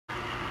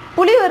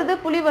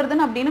புலி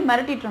வருதுன்னு அப்படின்னு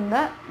மிரட்டிட்டு இருந்த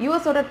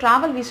யூஎஸோட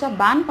ட்ராவல் விசா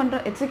பேன் பண்ணுற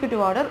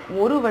எக்ஸிக்யூட்டிவ் ஆர்டர்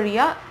ஒரு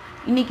வழியாக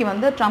இன்றைக்கி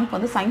வந்து ட்ரம்ப்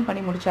வந்து சைன்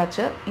பண்ணி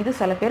முடிச்சாச்சு. இது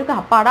சில பேருக்கு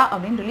அப்பாடா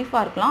அப்படின்னு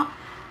ரிலீஃபாக இருக்கலாம்,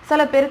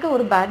 சில பேருக்கு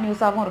ஒரு பேட்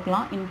நியூஸாகவும்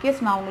இருக்கலாம்.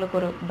 இன்கேஸ் நான் உங்களுக்கு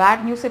ஒரு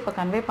பேட் நியூஸை இப்போ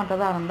கன்வே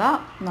பண்ணுறதா இருந்தால்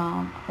நான்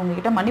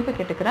உங்ககிட்ட மன்னிப்பு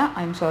கேட்டுக்கிறேன்.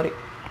 I am sorry.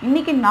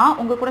 இன்றைக்கி நான்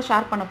உங்கள் கூட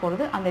ஷேர் பண்ண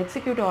போகிறது அந்த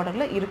எக்ஸிக்யூட்டிவ்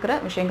ஆர்டரில் இருக்கிற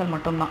விஷயங்கள்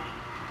மட்டும்தான்.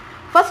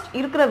 ஃபர்ஸ்ட்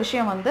இருக்கிற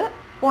விஷயம் வந்து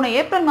போன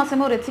ஏப்ரல்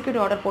மாதமே ஒரு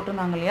எக்ஸிக்யூட்டிவ் ஆர்டர்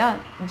போட்டிருந்தாங்க இல்லையா,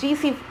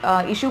 ஜிசி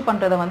இஷ்யூ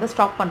பண்ணுறதை வந்து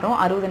ஸ்டாப் பண்ணுறோம்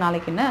 60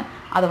 நாளைக்குன்னு.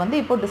 அதை வந்து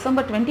இப்போ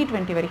டிசம்பர்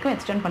 2020 வரைக்கும்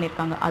எக்ஸ்டெண்ட்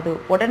பண்ணியிருக்காங்க. அது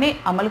உடனே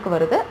அமலுக்கு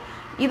வருது.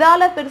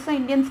 இதால் பெருசாக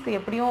இந்தியன்ஸ்க்கு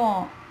எப்படியும்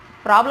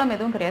ப்ராப்ளம்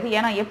எதுவும் கிடையாது.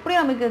 ஏன்னா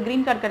எப்படியும் நமக்கு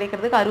க்ரீன் கார்டு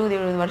கிடைக்கிறதுக்கு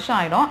 60-70 வருஷம்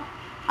ஆகிடும்.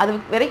 அது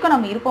வரைக்கும்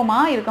நம்ம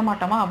இருப்போமா இருக்க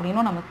மாட்டோமா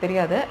அப்படின்னும் நமக்கு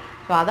தெரியாது.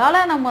 ஸோ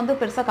அதால் நம்ம வந்து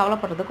பெருசாக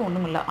கவலைப்படுறதுக்கு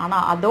ஒன்றும் இல்லை.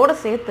 ஆனால் அதோடு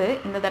சேர்த்து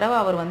இந்த தடவை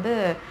அவர் வந்து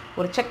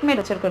ஒரு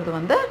செக்மேட் வச்சுருக்கிறது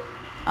வந்து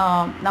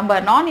நம்ம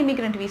நான்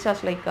immigrant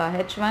visas like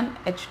H1,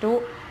 H2,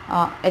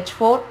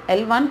 H4,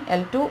 L1,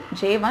 L2,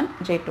 J1,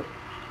 J2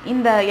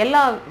 இந்த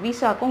எல்லா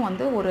விசாக்கும்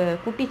வந்து ஒரு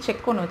குட்டி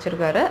செக் ஒன்று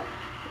வச்சுருக்காரு.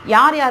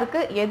 யார்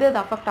யாருக்கு எது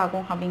அஃபெக்ட்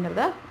ஆகும்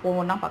அப்படிங்கிறத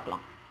ஒவ்வொன்றா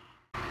பார்க்கலாம்.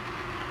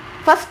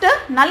 ஃபஸ்ட்டு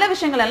நல்ல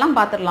விஷயங்கள் எல்லாம்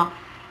பார்த்துடலாம்.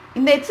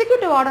 இந்த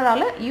எக்ஸிக்யூட்டிவ்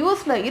ஆர்டரால்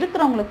யூஎஸில்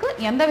இருக்கிறவங்களுக்கு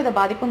எந்தவித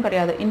பாதிப்பும்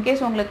கிடையாது.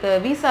 இன்கேஸ் உங்களுக்கு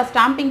விசா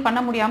ஸ்டாம்பிங் பண்ண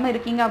முடியாமல்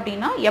இருக்கீங்க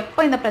அப்படின்னா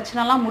எப்போ இந்த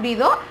பிரச்சனைலாம்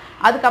முடியுதோ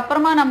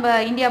அதுக்கப்புறமா நம்ம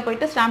இந்தியா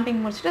போயிட்டு ஸ்டாம்பிங்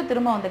முடிச்சுட்டு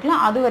திரும்ப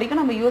வந்துக்கலாம். அது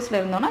வரைக்கும் நம்ம யூஎஸில்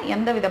இருந்தோம்னா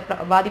எந்தவித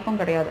பாதிப்பும்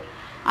கிடையாது.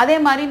 அதே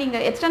மாதிரி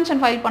நீங்கள்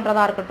எக்ஸ்டென்ஷன் ஃபைல்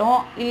பண்ணுறதா இருக்கட்டும்,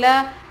 இல்லை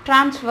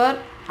ட்ரான்ஸ்ஃபர்,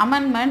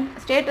 அமெண்ட்மெண்ட்,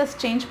 ஸ்டேட்டஸ்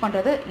சேஞ்ச்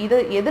பண்ணுறது, இது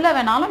எதில்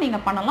வேணாலும்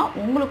நீங்கள் பண்ணலாம்.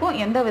 உங்களுக்கும்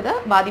எந்தவித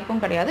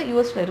பாதிப்பும் கிடையாது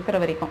யூஎஸில் இருக்கிற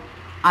வரைக்கும்.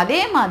 அதே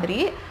மாதிரி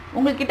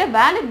உங்கள்கிட்ட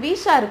வேலிட்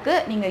விசா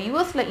இருக்குது, நீங்கள்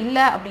யூஎஸில்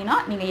இல்லை அப்படின்னா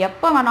நீங்கள்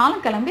எப்போ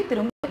வேணாலும் கிளம்பி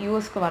திரும்ப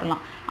யூஎஸ்க்கு வரலாம்.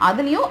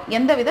 அதுலேயும்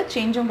எந்தவித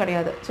சேஞ்சும்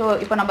கிடையாது. ஸோ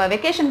இப்போ நம்ம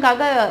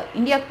வெக்கேஷனுக்காக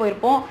இந்தியாவுக்கு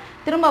போயிருப்போம்,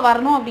 திரும்ப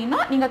வரணும் அப்படின்னா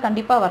நீங்கள்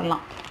கண்டிப்பாக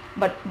வரலாம்.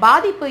 பட்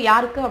பாதிப்பு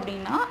யாருக்கு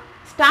அப்படின்னா,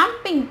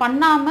 ஸ்டாம்பிங்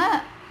பண்ணாமல்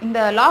இந்த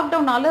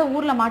லாக்டவுனால்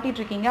ஊரில்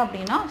மாட்டிகிட்ருக்கீங்க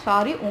அப்படின்னா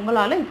சாரி,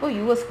 உங்களால் இப்போ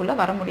யூஎஸ்குள்ளே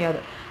வர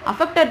முடியாது.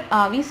 அஃபெக்டட்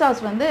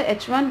விசாஸ் வந்து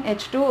H1,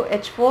 H2,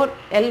 H4,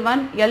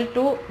 L1,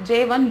 L2,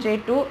 J1,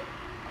 J2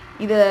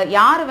 இது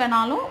யார்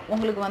வேணாலும்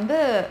உங்களுக்கு வந்து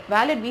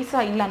வேலிட்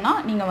விசா இல்லைன்னா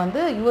நீங்கள்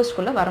வந்து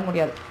யூஎஸ்குள்ளே வர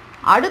முடியாது.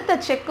 அடுத்த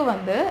செக்கு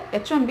வந்து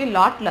H1B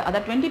லாட்டில்,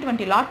 அதாவது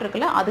 2020 லாட்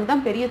இருக்குல்ல, அதுக்கு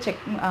தான் பெரிய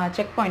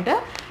check point.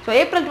 So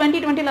April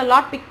 2020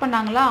 lot big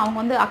பண்ணாங்களா, அவங்க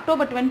வந்து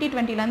அக்டோபர்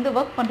 2020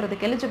 ஒர்க்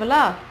பண்ணுறதுக்கு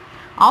எலிஜிபிளாக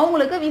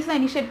அவங்களுக்கு விசா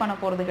இனிஷியேட் பண்ண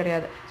போகிறது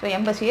கிடையாது. ஸோ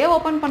எம்பசியே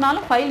ஓப்பன்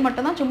பண்ணாலும் ஃபைல்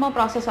மட்டும்தான் சும்மா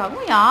ப்ராசஸ்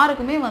ஆகும்.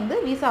 யாருக்குமே வந்து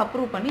விசா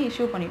அப்ரூவ் பண்ணி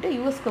இஷ்யூ பண்ணிவிட்டு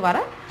யூஎஸ்க்கு வர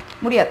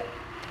முடியாது.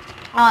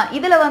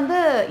 இதில் வந்து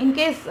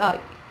இன்கேஸ்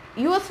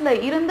யூஎஸில்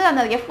இருந்து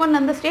அந்த F1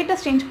 வந்து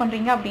ஸ்டேட்டஸ் சேஞ்ச்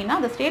பண்ணுறீங்க அப்படின்னா,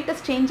 அந்த ஸ்டேட்டஸ்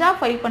சேஞ்சாக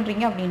ஃபைல்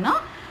பண்ணுறீங்க அப்படின்னா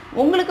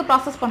உங்களுக்கு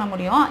ப்ராசஸ் பண்ண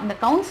முடியும். இந்த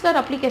கவுன்சிலர்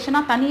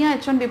அப்ளிகேஷனாக தனியாக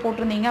H1B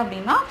போட்டிருந்தீங்க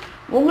அப்படின்னா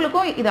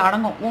உங்களுக்கும் இது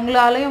அடங்கும்.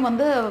 உங்களாலேயும்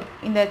வந்து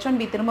இந்த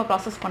H1B திரும்ப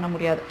ப்ராசஸ் பண்ண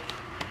முடியாது.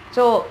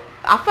 ஸோ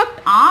அஃபெக்ட்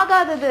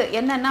ஆகாதது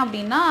என்னென்ன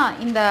அப்படின்னா,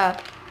 இந்த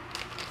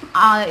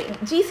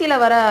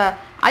ஜிசியில் வர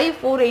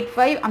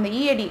I-485 அந்த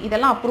EAD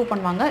இதெல்லாம் அப்ரூவ்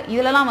பண்ணுவாங்க.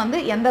 இதிலலாம் வந்து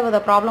எந்த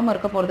வித ப்ராப்ளமும்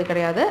இருக்க போகிறது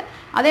கிடையாது.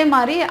 அதே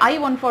மாதிரி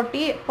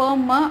I-140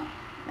 பெர்ம்,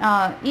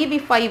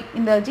 EB5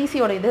 இந்த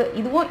ஜிசியோட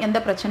இதுவும் எந்த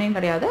பிரச்சனையும்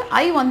கிடையாது.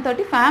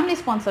 I-130 ஃபேமிலி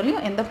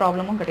ஸ்பான்சர்லையும் எந்த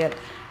ப்ராப்ளமும் கிடையாது.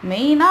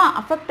 மெயினாக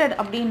அஃபெக்டட்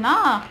அப்படின்னா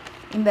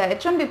இந்த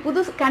H1B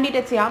புது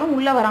கேண்டிடேட்ஸ் யாரும்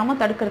உள்ளே வராமல்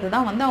தடுக்கிறது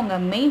தான் வந்து அவங்க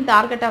மெயின்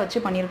டார்கெட்டாக வச்சு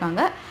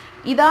பண்ணியிருக்காங்க.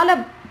 இதால்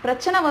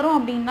பிரச்சனை வரும்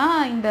அப்படின்னா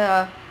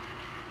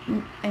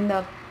இந்த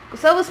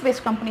service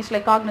paste companies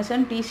like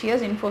Cognizant,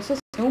 TCS,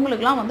 Infosys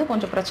இவங்களுக்குலாம் வந்து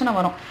கொஞ்சம் பிரச்சனை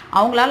வரும்.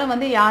 அவங்களால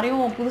வந்து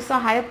யாரையும் புதுசாக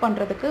ஹையர்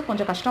பண்ணுறதுக்கு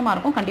கொஞ்சம் கஷ்டமாக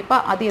இருக்கும்.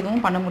 கண்டிப்பாக அது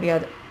எதுவும் பண்ண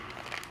முடியாது.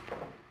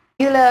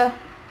 இதில்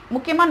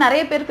முக்கியமாக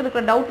நிறைய பேருக்கு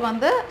இருக்கிற டவுட்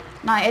வந்து,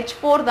 நான்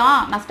H4 தான்,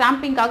 நான்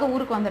ஸ்டாம்பிங்காக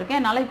ஊருக்கு வந்திருக்கேன்,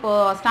 என்னால்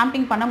இப்போது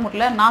ஸ்டாம்பிங் பண்ண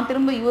முடியல, நான்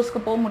திரும்ப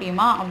யூஎஸ்க்கு போக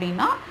முடியுமா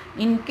அப்படின்னா,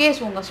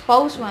 இன்கேஸ் உங்கள்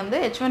ஸ்பவுஸ் வந்து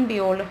H1B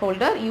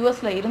ஹோல்டர்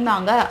யூஎஸில்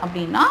இருந்தாங்க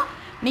அப்படின்னா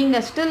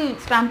நீங்கள் ஸ்டில்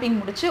ஸ்டாம்பிங்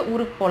முடித்து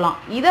ஊருக்கு போகலாம்.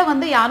 இதை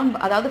வந்து யாரும்,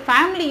 அதாவது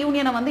ஃபேமிலி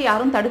யூனியனை வந்து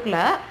யாரும்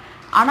தடுக்கலை.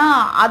 ஆனால்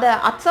அதை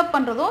அக்செப்ட்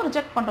பண்ணுறதும்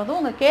ரிஜெக்ட் பண்ணுறதும்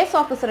உங்கள் கேஸ்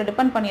ஆஃபீஸரை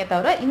டிபெண்ட் பண்ணியே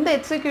தவிர இந்த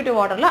எக்ஸிக்யூட்டிவ்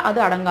ஆர்டரில் அது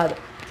அடங்காது.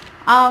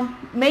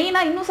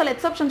 மெயினாக இன்னும் சில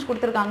எக்ஸப்ஷன்ஸ்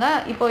கொடுத்துருக்காங்க.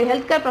 இப்போ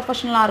ஹெல்த் கேர்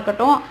ப்ரொஃபஷனலாக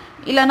இருக்கட்டும்,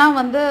 இல்லைனா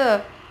வந்து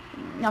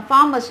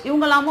ஃபார்மர்ஸ்,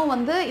 இவங்களாமும்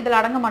வந்து இதில்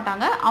அடங்க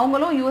மாட்டாங்க.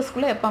 அவங்களும்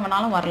யூஎஸ்குள்ளே எப்போ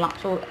வேணாலும் வரலாம்.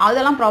 ஸோ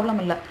அதெல்லாம்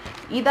ப்ராப்ளம் இல்லை.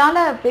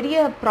 இதால் பெரிய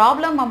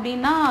ப்ராப்ளம்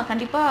அப்படின்னா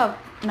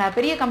கண்டிப்பாக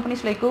பெரிய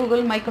கம்பெனிஸ் லைக்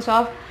கூகுள்,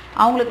 மைக்ரோசாஃப்ட்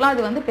அவங்களுக்குலாம்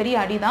இது வந்து பெரிய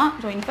அடி தான்.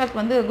 ஸோ இன்ஃபேக்ட்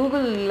வந்து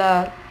கூகுள்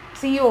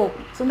CEO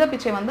சுந்தர்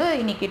பிச்சை வந்து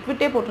இன்றைக்கி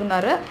ட்விட்டே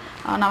போட்டிருந்தாரு.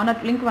 நான் வேணா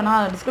லிங்க்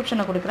வேணால்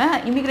டிஸ்கிரிப்ஷனில் கொடுக்குறேன்.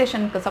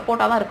 இமிக்ரேஷனுக்கு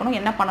சப்போர்ட்டாக தான் இருக்கணும்,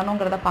 என்ன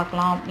பண்ணணுங்கிறத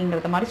பார்க்கலாம்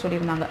அப்படிங்கிறத மாதிரி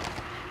சொல்லியிருந்தாங்க.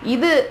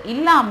 இது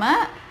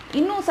இல்லாமல்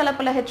இன்னும் சில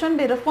பல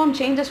H1B ரிஃபார்ம்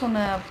சேஞ்சஸ்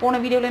ஒன்று போன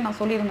வீடியோவில் நான்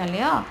சொல்லியிருந்தேன்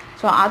இல்லையா,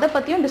 ஸோ அதை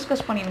பற்றியும்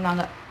டிஸ்கஸ்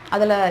பண்ணியிருந்தாங்க.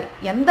 அதில்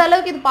எந்த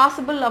அளவுக்கு இது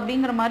பாசிபிள்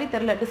அப்படிங்கிற மாதிரி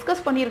தெரில,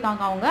 டிஸ்கஸ்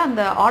பண்ணியிருக்காங்க அவங்க.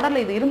 அந்த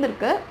ஆர்டரில் இது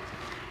இருந்திருக்கு.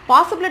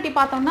 பாசிபிலிட்டி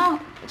பார்த்தோம்னா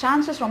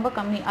சான்சஸ் ரொம்ப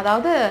கம்மி.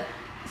 அதாவது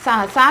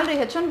சேலரி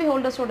H1B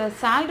ஹோல்டர்ஸோட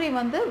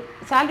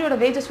சேலரியோட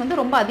வேஜஸ் வந்து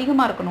ரொம்ப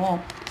அதிகமாக இருக்கணும்.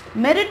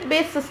 மெரிட்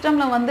பேஸ்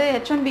சிஸ்டமில் வந்து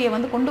H1B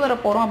வந்து கொண்டு வர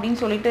போகிறோம் அப்படின்னு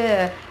சொல்லிட்டு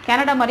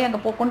கனடா மாதிரி அங்கே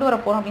கொண்டு வர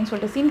போகிறோம் அப்படின்னு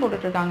சொல்லிட்டு சீன்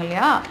போட்டுட்ருக்காங்க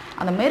இல்லையா.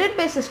 அந்த மெரிட்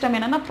பேஸ் சிஸ்டம்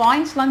என்னென்னா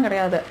பாயிண்ட்ஸ்லாம்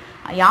கிடையாது.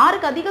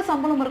 யாருக்கு அதிக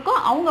சம்பளம் இருக்கோ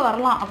அவங்க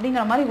வரலாம்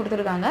அப்படிங்கிற மாதிரி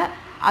கொடுத்துருக்காங்க.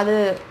 அது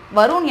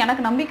வரும்னு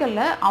எனக்கு நம்பிக்கை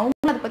இல்லை.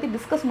 அவங்க அதை பற்றி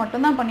டிஸ்கஸ்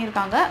மட்டும்தான்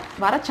பண்ணியிருக்காங்க.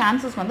 வர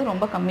சான்சஸ் வந்து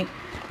ரொம்ப கம்மி.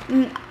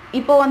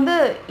 இப்போ வந்து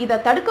இதை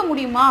தடுக்க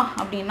முடியுமா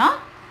அப்படின்னா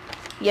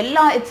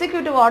எல்லா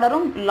எக்ஸிக்யூட்டிவ்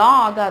ஆர்டரும் லா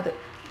ஆகாது.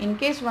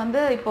 இன்கேஸ் வந்து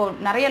இப்போது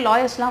நிறைய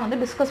லாயர்ஸ்லாம்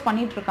வந்து டிஸ்கஸ்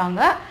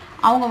பண்ணிகிட்ருக்காங்க.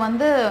 அவங்க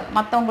வந்து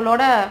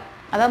மற்றவங்களோட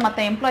அதாவது மற்ற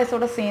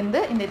எம்ப்ளாயிஸோடு சேர்ந்து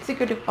இந்த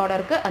எக்ஸிக்யூட்டிவ்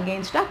ஆர்டருக்கு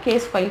அகெயின்ஸ்டாக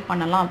கேஸ் ஃபைல்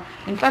பண்ணலாம்.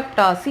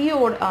 இன்ஃபேக்ட்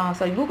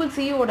கூகுள்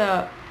சிஇஓட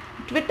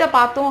ட்விட்டர்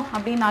பார்த்தோம்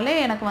அப்படின்னாலே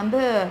எனக்கு வந்து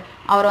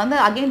அவர் வந்து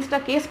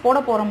அகெயின்ஸ்டாக கேஸ் போட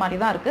போகிற மாதிரி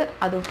தான் இருக்குது.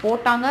 அது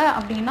போட்டாங்க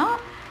அப்படின்னா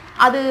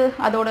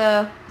அதோட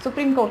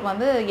சுப்ரீம் கோர்ட்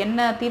வந்து என்ன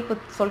தீர்ப்பு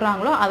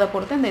சொல்கிறாங்களோ அதை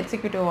பொறுத்து இந்த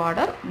எக்ஸிக்யூட்டிவ்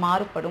ஆர்டர்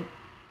மாறுபடும்.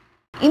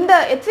 இந்த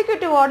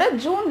எக்ஸிக்யூட்டிவ் ஆர்டர்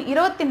ஜூன்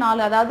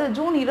 24 அதாவது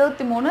ஜூன்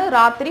 23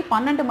 ராத்திரி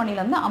 12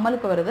 மணிலேருந்து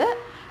அமலுக்கு வருது.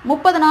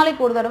 30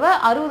 நாளைக்கு ஒரு தடவை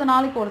 60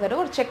 நாளைக்கு ஒரு தடவை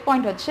ஒரு செக்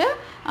பாயிண்ட் வச்சு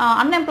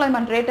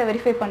அன்எம்ப்ளாய்மெண்ட் ரேட்டை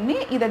வெரிஃபை பண்ணி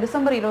இதை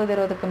டிசம்பர்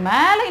 2020க்கு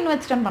மேலே இன்னும்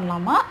எக்ஸ்டெண்ட்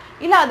பண்ணலாமா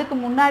இல்லை அதுக்கு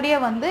முன்னாடியே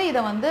வந்து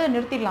இதை வந்து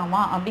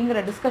நிறுத்திடலாமா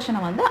அப்படிங்கிற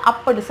டிஸ்கஷனை வந்து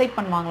அப்போ டிசைட்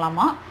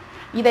பண்ணுவாங்களாமா.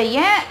 இதை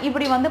ஏன்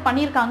இப்படி வந்து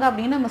பண்ணியிருக்காங்க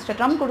அப்படின்னு மிஸ்டர்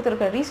ட்ரம்ப்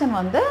கொடுத்துருக்க ரீசன்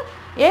வந்து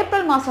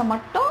ஏப்ரல் மாதம்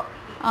மட்டும்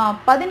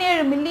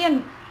 17 மில்லியன்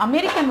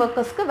அமெரிக்கன்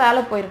ஒர்க்கர்ஸ்க்கு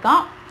வேலை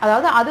போயிருக்கான்.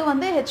 அதாவது அது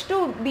வந்து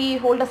H2B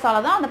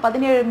ஹோல்டர்ஸால் தான் அந்த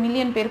 17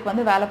 மில்லியன் பேருக்கு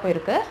வந்து வேலை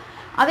போயிருக்கு.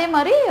 அதே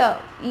மாதிரி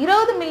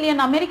 20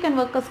 மில்லியன் அமெரிக்கன்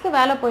ஒர்க்கர்ஸ்க்கு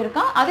வேலை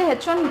போயிருக்கான். அது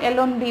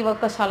H1B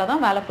ஒர்க்கர்ஸால்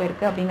தான் வேலை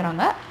போயிருக்கு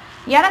அப்படிங்கிறாங்க.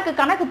 எனக்கு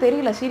கணக்கு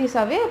தெரியல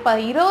சீரியஸாகவே. இப்போ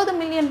 20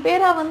 மில்லியன்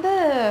பேராக வந்து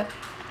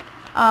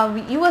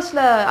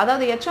யூஎஸில்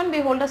அதாவது H1B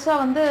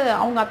ஹோல்டர்ஸாக வந்து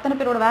அவங்க அத்தனை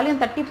பேரோட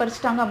வேலையும் தட்டி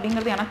பறிச்சிட்டாங்க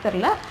அப்படிங்கிறது எனக்கு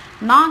தெரியல.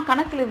 நான்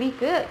கணக்கில்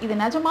வீக்கு. இது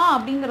நிஜமா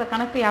அப்படிங்கிற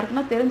கணக்கு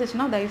யாருக்குன்னா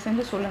தெரிஞ்சிச்சுன்னா தயவு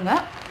செஞ்சு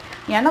சொல்லுங்கள்.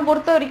 என்னை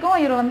பொறுத்த வரைக்கும்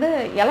இவர் வந்து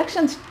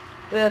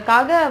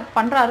எலெக்ஷன்ஸ்க்காக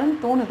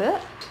பண்ணுறாருன்னு தோணுது.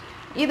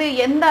 இது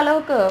எந்த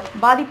அளவுக்கு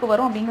பாதிப்பு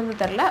வரும் அப்படிங்கிறது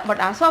தெரில.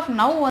 பட் as of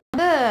now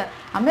வந்து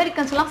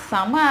அமெரிக்கன்ஸ்லாம்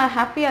செம்ம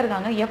ஹாப்பியாக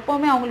இருக்காங்க.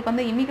 எப்போவுமே அவங்களுக்கு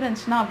வந்து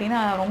இமிக்ரெண்ட்ஸ்னா அப்படின்னா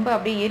ரொம்ப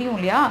அப்படியே எரியும்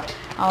இல்லையா.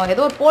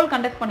 ஏதோ ஒரு போல்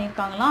கண்டக்ட்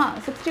பண்ணியிருக்காங்களாம்.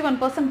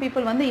 61%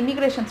 பீப்புள் வந்து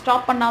இமிக்ரேஷன்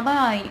ஸ்டாப் பண்ணால்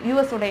தான்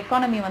யூஎஸோட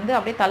எக்கானமி வந்து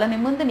அப்படியே தலை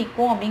நிமிர்ந்து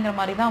நிற்கும் அப்படிங்கிற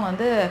மாதிரி தான்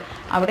வந்து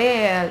அப்படியே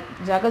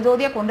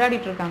ஜகஜோதியாக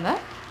கொண்டாடிட்டு இருக்காங்க.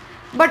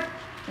 பட்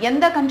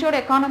எந்த கண்ட்ரியோட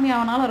எக்கானமி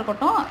ஆனாலும்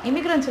இருக்கட்டும்,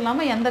 இமிக்ரெண்ட்ஸ்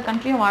இல்லாமல் எந்த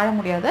கண்ட்ரியும் வாழ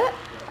முடியாது.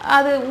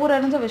 அது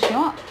ஊரறிஞ்ச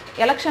விஷயம்.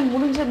 எலெக்ஷன்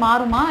முடிஞ்சு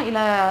மாறுமா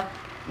இல்லை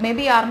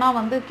மேபி யாருனா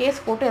வந்து கேஸ்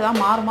போட்டு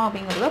எதாவது மாறுமா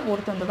அப்படிங்கிறத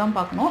பொறுத்து வந்து தான்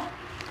பார்க்கணும்.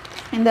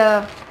 இந்த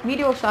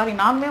வீடியோ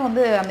நானுமே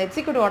வந்து அந்த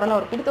எக்ஸிக்யூட்டிவ் ஆர்டரில்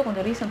அவர் கொடுத்த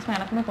கொஞ்சம் ரீசன்ஸ்லாம்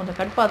எனக்குமே கொஞ்சம்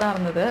கடுப்பாக தான்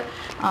இருந்தது.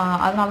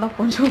 அதனால தான்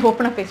கொஞ்சம்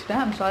ஓப்பனாக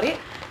பேசிட்டேன். I'm sorry.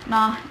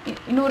 நான்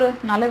இன்னொரு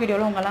நல்ல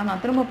வீடியோவில் உங்களாம்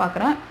நான் திரும்ப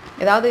பார்க்குறேன்.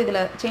 ஏதாவது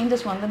இதில்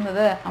சேஞ்சஸ்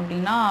வந்திருந்தது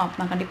அப்படின்னா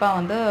நான் கண்டிப்பாக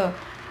வந்து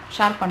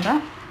ஷேர்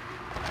பண்ணுறேன்.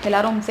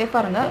 எல்லோரும்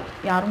சேஃபாக இருங்க.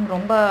 யாரும்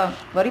ரொம்ப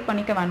வரி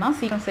பண்ணிக்க வேணாம்.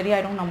 சீக்கிரம்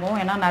சரியாயிடும் நம்புவோம்.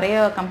 ஏன்னா நிறைய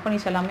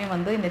கம்பெனிஸ் எல்லாமே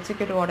வந்து இந்த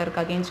எக்ஸிக்யூட்டிவ்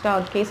ஆர்டருக்கு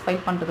அகெயின்ஸ்டாக கேஸ்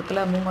ஃபைல்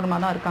பண்ணுறதுக்குள்ள மும்முரமாக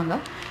தான் இருக்காங்க.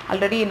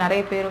 ஆல்ரெடி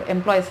நிறைய பேர்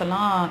எம்ப்ளாயிஸ்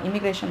எல்லாம்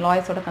இமிக்ரேஷன்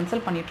லாயர்ஸோட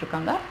கன்சல்ட்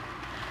பண்ணிகிட்ருக்காங்க.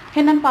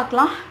 என்னன்னு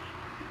பார்க்கலாம்.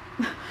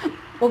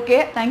 Okay,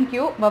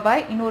 thank you,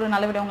 bye bye. இன்னொரு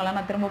நல்ல வீடியோ உங்களாம்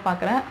நான் திரும்ப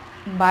பார்க்குறேன்.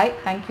 பாய்,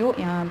 தேங்க்யூ.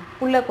 என்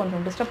புள்ள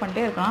கொஞ்சம் டிஸ்டர்ப்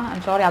பண்ணிட்டே இருக்கான்.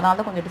 ஐம் சாரி, அதனால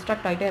தான் கொஞ்சம்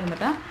டிஸ்ட்ராக்ட் ஆகிட்டே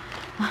இருந்துட்டேன்.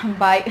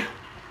 பாய்.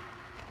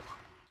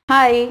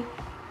 ஹாய்.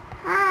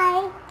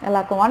 ஹாய்.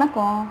 எல்லாருக்கும்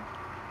வணக்கம்.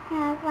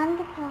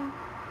 வணக்கம்.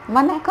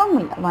 வணக்கம்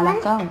இல்லை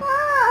வணக்கம்,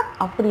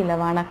 அப்படி இல்லை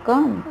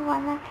வணக்கம்.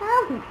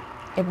 வணக்கம்.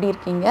 எப்படி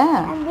இருக்கீங்க?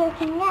 எப்படி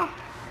இருக்கீங்க?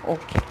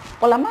 ஓகே,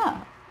 போகலாமா?